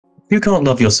you can't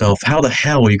love yourself, how the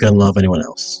hell are you going to love anyone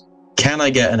else? Can I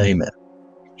get an amen?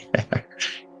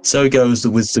 So goes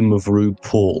the wisdom of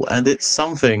RuPaul, and it's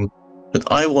something that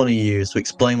I want to use to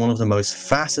explain one of the most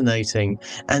fascinating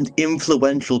and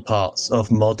influential parts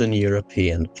of modern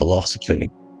European philosophy.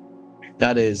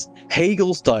 That is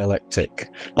Hegel's dialectic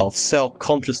of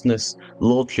self-consciousness,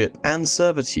 lordship, and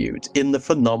servitude in the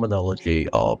Phenomenology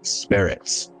of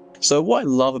Spirit. So what I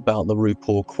love about the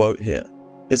RuPaul quote here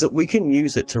is that we can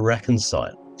use it to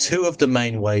reconcile two of the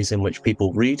main ways in which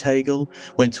people read Hegel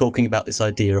when talking about this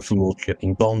idea of lordship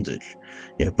and bondage,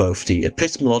 both the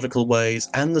epistemological ways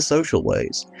and the social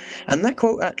ways. And that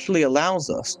quote actually allows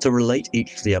us to relate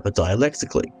each to the other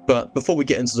dialectically. But before we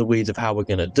get into the weeds of how we're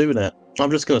going to do that, I'm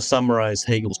just going to summarize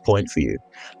Hegel's point for you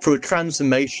through a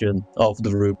transformation of the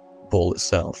RuPaul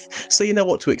itself, so you know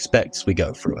what to expect as we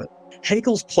go through it.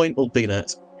 Hegel's point will be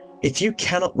that if you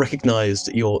cannot recognize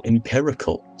that your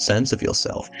empirical sense of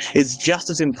yourself is just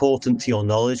as important to your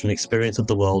knowledge and experience of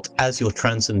the world as your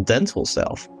transcendental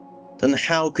self, then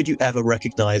how could you ever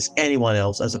recognize anyone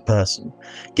else as a person,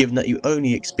 given that you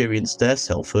only experience their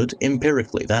selfhood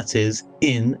empirically, that is,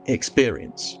 in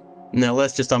experience? Now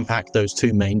let's just unpack those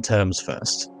two main terms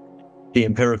first, the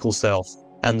empirical self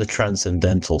and the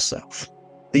transcendental self.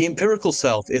 The empirical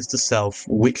self is the self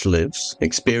which lives,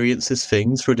 experiences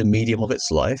things through the medium of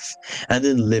its life, and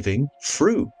in living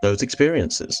through those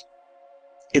experiences.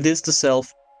 It is the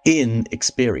self in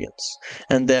experience,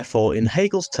 and therefore, in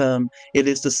Hegel's term, it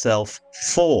is the self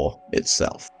for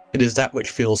itself. It is that which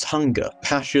feels hunger,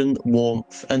 passion,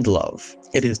 warmth, and love.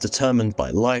 It is determined by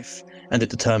life, and it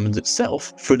determines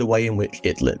itself through the way in which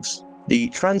it lives. The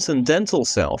transcendental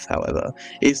self, however,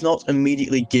 is not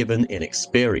immediately given in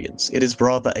experience. It is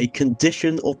rather a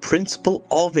condition or principle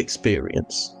of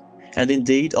experience, and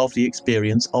indeed of the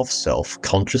experience of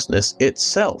self-consciousness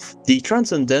itself. The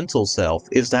transcendental self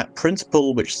is that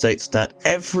principle which states that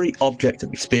every object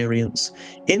of experience,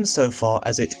 insofar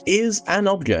as it is an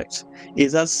object,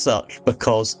 is as such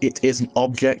because it is an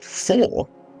object for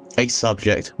a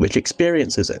subject which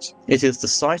experiences it. It is the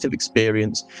site of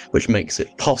experience which makes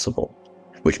it possible,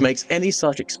 which makes any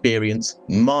such experience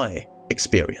my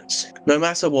experience. No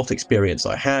matter what experience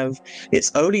I have,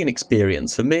 it's only an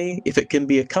experience for me if it can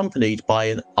be accompanied by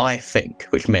an I think,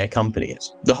 which may accompany it.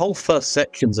 The whole first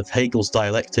sections of Hegel's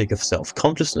dialectic of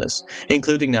self-consciousness,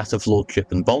 including that of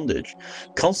lordship and bondage,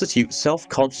 constitute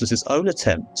self-consciousness' own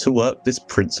attempt to work this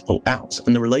principle out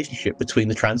and the relationship between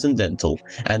the transcendental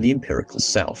and the empirical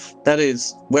self. That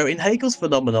is, where in Hegel's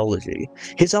phenomenology,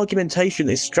 his argumentation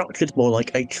is structured more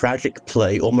like a tragic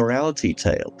play or morality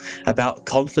tale about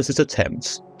consciousness' attempts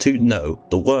to know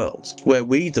the world, where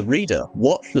we, the reader,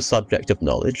 watch the subject of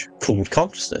knowledge, called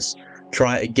consciousness,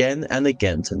 try again and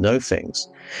again to know things,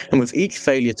 and with each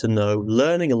failure to know,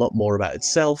 learning a lot more about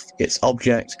itself, its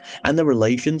object, and the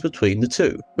relations between the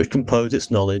two, which compose its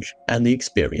knowledge and the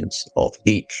experience of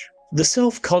each. The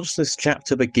self-consciousness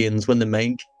chapter begins when the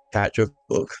main character of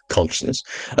the book, consciousness,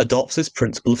 adopts this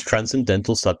principle of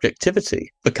transcendental subjectivity,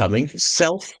 becoming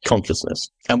self-consciousness.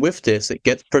 And with this, it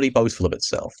gets pretty boastful of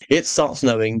itself. It starts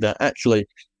knowing that actually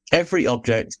every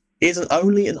object isn't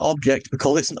only an object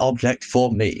because it's an object for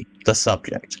me, the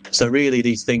subject. So really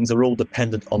these things are all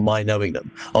dependent on my knowing them,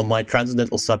 on my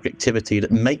transcendental subjectivity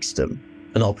that makes them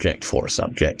an object for a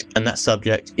subject, and that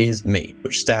subject is me,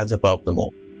 which stands above them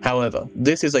all. However,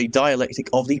 this is a dialectic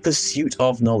of the pursuit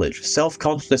of knowledge.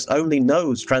 Self-consciousness only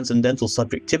knows transcendental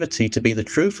subjectivity to be the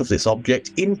truth of this object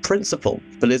in principle,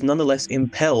 but is nonetheless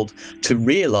impelled to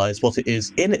realize what it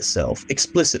is in itself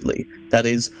explicitly, that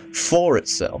is, for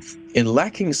itself. In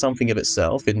lacking something of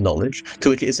itself in knowledge, to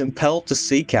which it is impelled to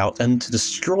seek out and to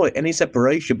destroy any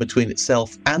separation between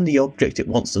itself and the object it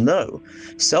wants to know,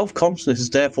 self-consciousness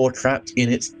is therefore trapped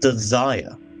in its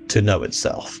desire to know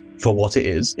itself. For what it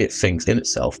is, it thinks in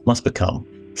itself must become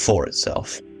for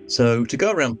itself. So to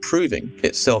go around proving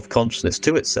its self-consciousness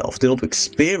to itself, in order to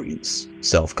experience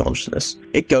self-consciousness,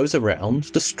 it goes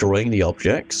around destroying the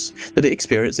objects that it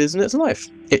experiences in its life.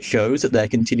 It shows that their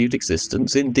continued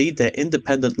existence, indeed their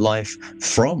independent life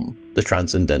from the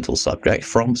transcendental subject,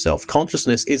 from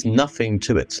self-consciousness, is nothing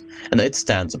to it, and that it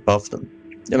stands above them.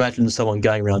 Imagine someone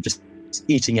going around just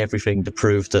eating everything to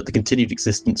prove that the continued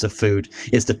existence of food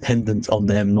is dependent on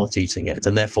them not eating it,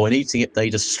 and therefore in eating it they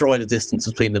destroy the distance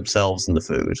between themselves and the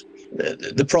food.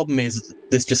 The problem is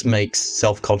this just makes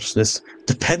self-consciousness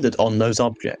dependent on those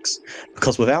objects,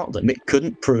 because without them it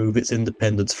couldn't prove its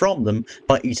independence from them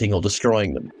by eating or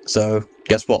destroying them. So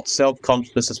guess what?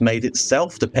 Self-consciousness has made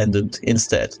itself dependent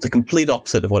instead, the complete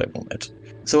opposite of what it wanted.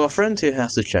 So our friend here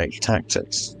has to change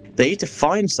tactics. They need to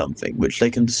find something which they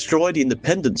can destroy the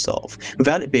independence of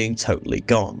without it being totally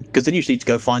gone, because then you need to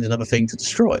go find another thing to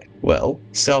destroy. Well,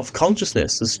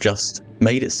 self-consciousness has just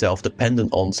made itself dependent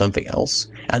on something else,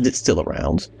 and it's still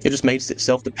around. It just makes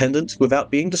itself dependent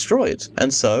without being destroyed.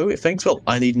 And so it thinks, well,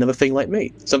 I need another thing like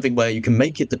me. Something where you can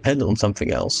make it dependent on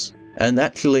something else, and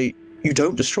actually you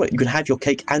don't destroy it. You can have your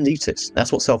cake and eat it.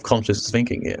 That's what self-conscious is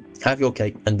thinking here. Have your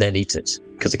cake and then eat it,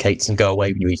 because the cake doesn't go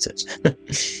away when you eat it.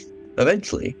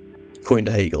 Eventually, according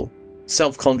to Hegel,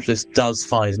 self-consciousness does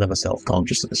find another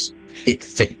self-consciousness. It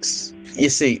thinks. You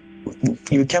see,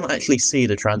 you cannot actually see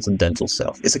the transcendental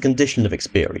self. It's a condition of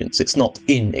experience. It's not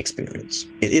in experience.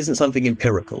 It isn't something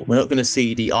empirical. We're not going to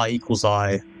see the I equals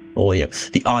I, or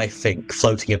the I think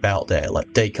floating about there,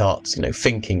 like Descartes'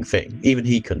 thinking thing. Even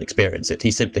he couldn't experience it.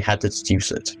 He simply had to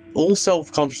deduce it. All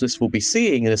self-consciousness will be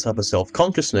seeing in this other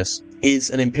self-consciousness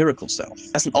is an empirical self.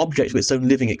 As an object with its own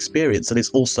living experience that is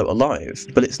also alive,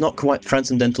 but it's not quite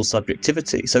transcendental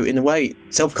subjectivity. So in a way,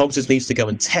 self-consciousness needs to go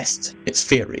and test its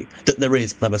theory that there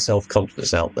is another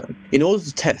self-consciousness out there. In order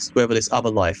to test whether this other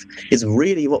life is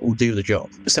really what will do the job,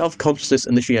 self-consciousness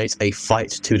initiates a fight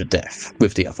to the death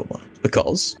with the other one.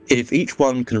 Because if each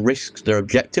one can risk their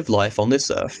objective life on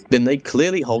this earth, then they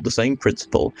clearly hold the same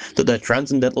principle that their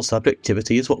transcendental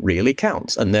subjectivity is what really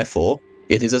counts, and therefore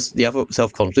the other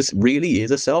self-conscious really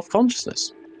is a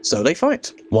self-consciousness. So they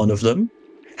fight. One of them,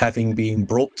 having been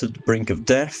brought to the brink of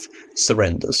death,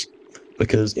 surrenders.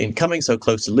 Because in coming so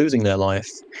close to losing their life,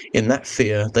 in that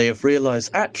fear, they have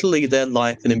realized actually their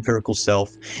life and empirical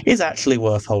self is actually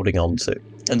worth holding on to.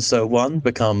 And so one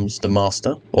becomes the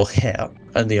master, or Herr,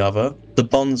 and the other the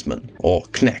bondsman, or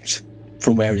Knecht,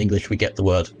 from where in English we get the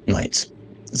word knight.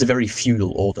 It's a very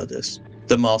feudal order, this.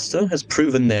 The master has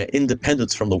proven their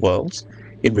independence from the world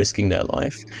in risking their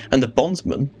life, and the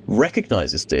bondsman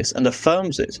recognizes this and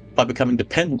affirms it by becoming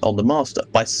dependent on the master,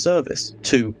 by service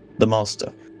to the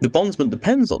master. The bondsman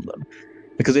depends on them,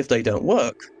 because if they don't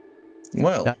work,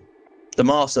 well, the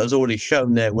master has already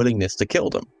shown their willingness to kill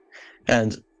them,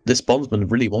 and this bondsman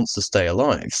really wants to stay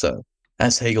alive. So,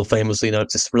 as Hegel famously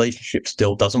notes, this relationship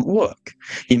still doesn't work.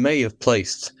 You may have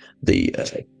placed the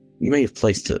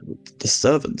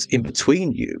servant in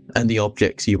between you and the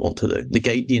objects you want to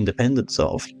negate the independence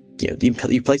of. You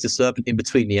place the servant in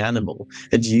between the animal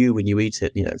and you when you eat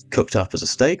it, cooked up as a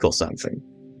steak or something.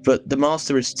 But the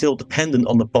master is still dependent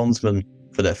on the bondsman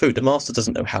for their food. The master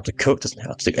doesn't know how to cook, doesn't know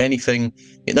how to do anything.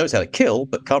 It knows how to kill,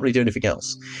 but can't really do anything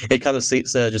else. It kind of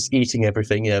sits there just eating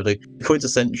everything, the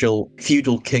quintessential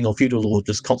feudal king or feudal lord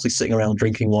just constantly sitting around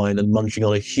drinking wine and munching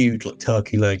on a huge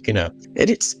turkey leg,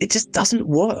 It just doesn't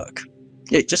work.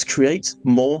 It just creates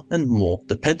more and more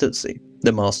dependency.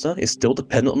 The master is still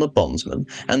dependent on the bondsman,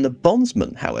 and the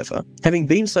bondsman, however, having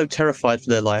been so terrified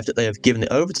for their life that they have given it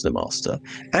over to the master,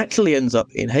 actually ends up,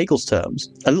 in Hegel's terms,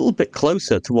 a little bit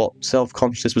closer to what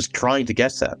self-consciousness was trying to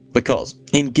get at, because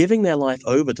in giving their life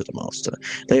over to the master,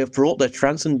 they have brought their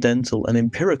transcendental and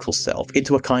empirical self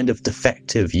into a kind of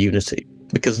defective unity.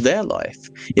 Because their life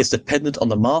is dependent on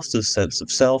the master's sense of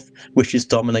self, which is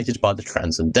dominated by the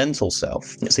transcendental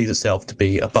self. It sees itself to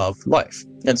be above life,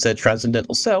 and said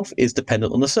transcendental self is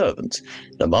dependent on the servant.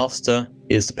 The master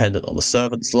is dependent on the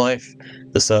servant's life.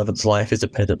 The servant's life is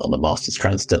dependent on the master's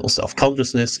transcendental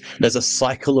self-consciousness. There's a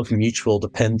cycle of mutual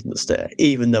dependence there,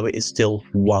 even though it is still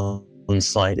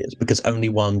one-sided, because only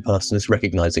one person is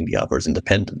recognizing the other as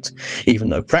independent, even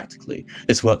though practically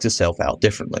this works itself out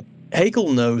differently.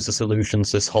 Hegel knows the solution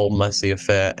to this whole messy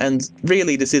affair, and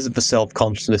really this isn't for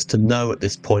self-consciousness to know at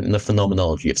this point in the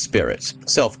Phenomenology of Spirit.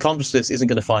 Self-consciousness isn't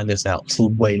going to find this out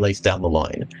till way later down the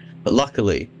line. But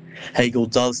luckily, Hegel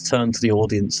does turn to the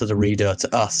audience, to the reader,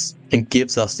 to us, and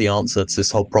gives us the answer to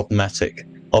this whole problematic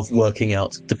of working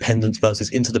out dependence versus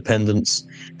interdependence,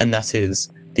 and that is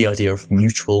the idea of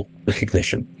mutual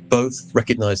recognition. Both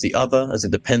recognize the other as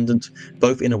independent,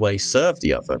 both in a way serve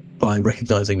the other by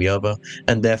recognizing the other,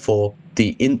 and therefore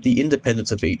the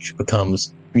independence of each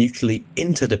becomes mutually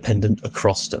interdependent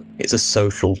across them. It's a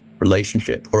social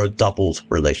relationship, or a doubled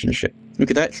relationship. We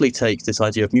could actually take this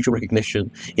idea of mutual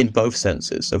recognition in both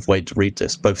senses of way to read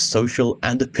this, both social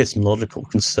and epistemological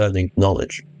concerning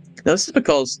knowledge. Now this is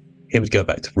because, here we go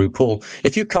back to RuPaul,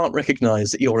 if you can't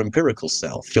recognize that your empirical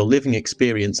self, your living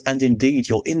experience, and indeed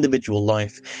your individual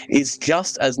life is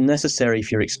just as necessary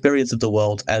for your experience of the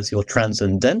world as your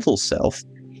transcendental self,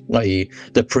 i.e.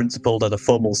 the principle that a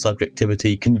formal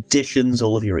subjectivity conditions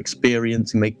all of your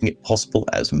experience, making it possible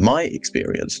as my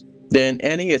experience, then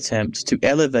any attempt to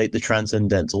elevate the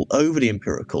transcendental over the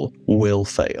empirical will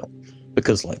fail.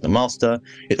 because, like the master,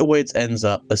 it always ends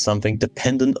up as something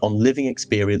dependent on living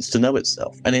experience to know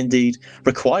itself, and indeed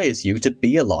requires you to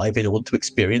be alive in order to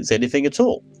experience anything at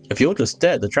all. If you're just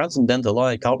dead, the transcendental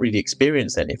I can't really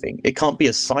experience anything. It can't be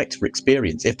a site for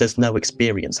experience if there's no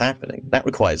experience happening. That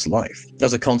requires life.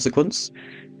 As a consequence,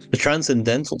 the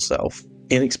transcendental self,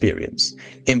 in experience,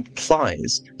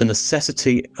 implies the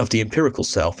necessity of the empirical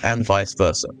self and vice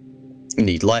versa. You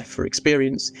need life for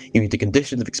experience, you need the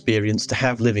conditions of experience to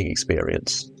have living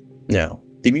experience. Now,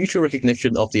 the mutual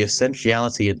recognition of the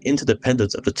essentiality and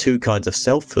interdependence of the two kinds of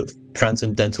selfhood,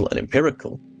 transcendental and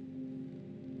empirical,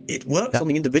 it works on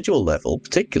the individual level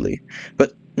particularly,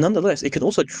 but nonetheless it can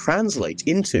also translate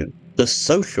into the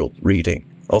social reading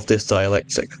of this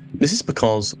dialectic. This is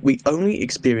because we only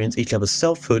experience each other's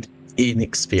selfhood in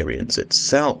experience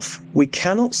itself. We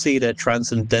cannot see their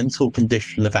transcendental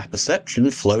condition of apperception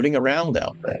floating around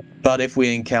out there. But if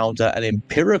we encounter an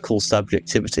empirical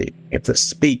subjectivity, if it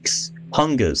speaks,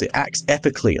 hungers, it acts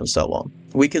epically and so on,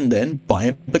 we can then, by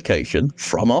implication,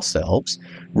 from ourselves,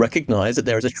 recognize that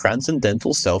there is a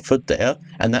transcendental selfhood there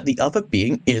and that the other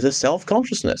being is a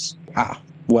self-consciousness.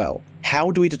 Well,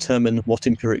 how do we determine what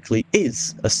empirically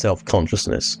is a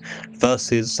self-consciousness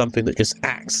versus something that just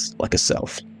acts like a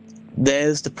self?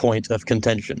 There's the point of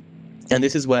contention. And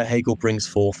this is where Hegel brings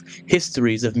forth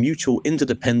histories of mutual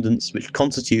interdependence which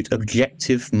constitute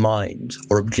objective mind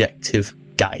or objective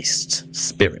Geist,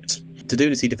 spirit. To do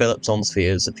this, he develops on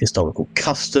spheres of historical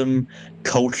custom,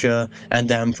 culture, and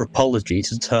anthropology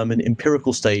to determine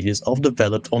empirical stages of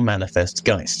developed or manifest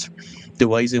Geist, the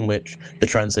ways in which the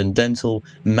transcendental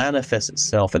manifests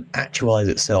itself and actualizes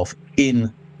itself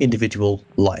in individual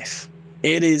life.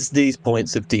 It is these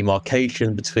points of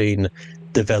demarcation between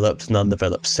developed and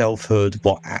undeveloped selfhood,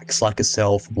 what acts like a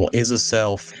self, what is a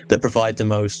self, that provide the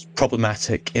most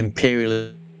problematic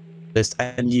imperialist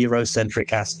and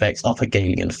Eurocentric aspects of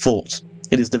Hegelian thought.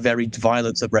 It is the very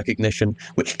violence of recognition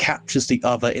which captures the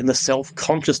other in the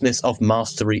self-consciousness of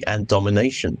mastery and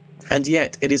domination. And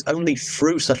yet, it is only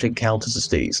through such encounters as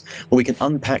these, where we can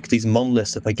unpack these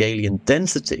monoliths of Hegelian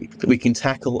density, that we can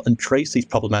tackle and trace these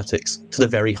problematics to the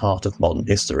very heart of modern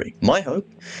history. My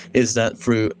hope is that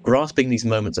through grasping these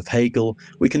moments of Hegel,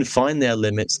 we can find their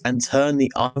limits and turn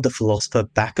the eye of the philosopher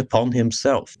back upon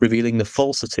himself, revealing the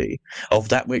falsity of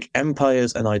that which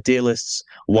empires and idealists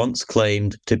once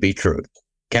claimed to be true.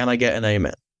 Can I get an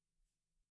amen?